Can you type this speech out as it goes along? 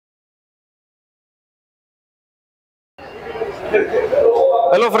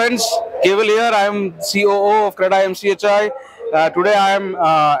Hello friends, Keval here. I am COO of CREDAI-MCHI. Today I am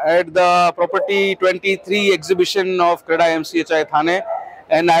at the Property 23 exhibition of CREDAI-MCHI Thane,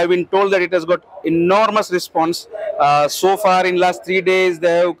 and I have been told that it has got enormous response. So far in last 3 days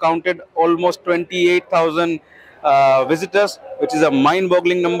they have counted almost 28,000 visitors, which is a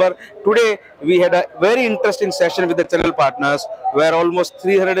mind-boggling number. Today we had a very interesting session with the channel partners where almost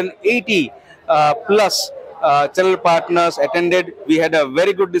 380 plus channel partners attended. We had a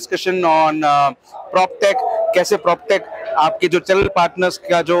very good discussion on PropTech, कैसे PropTech आपके जो channel partners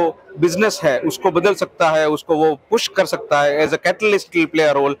का जो business है उसको बदल सकता है, उसको वो push कर सकता है, as a catalyst it will play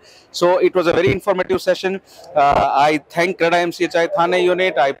a role. So it was a very informative session. I thank CREDAI-MCHI Thane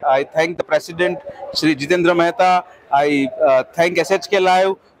unit. I thank the president Shri Jitendra Mehta. I thank SHK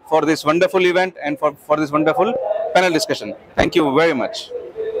Live for this wonderful event and for this wonderful panel discussion. Thank you very much.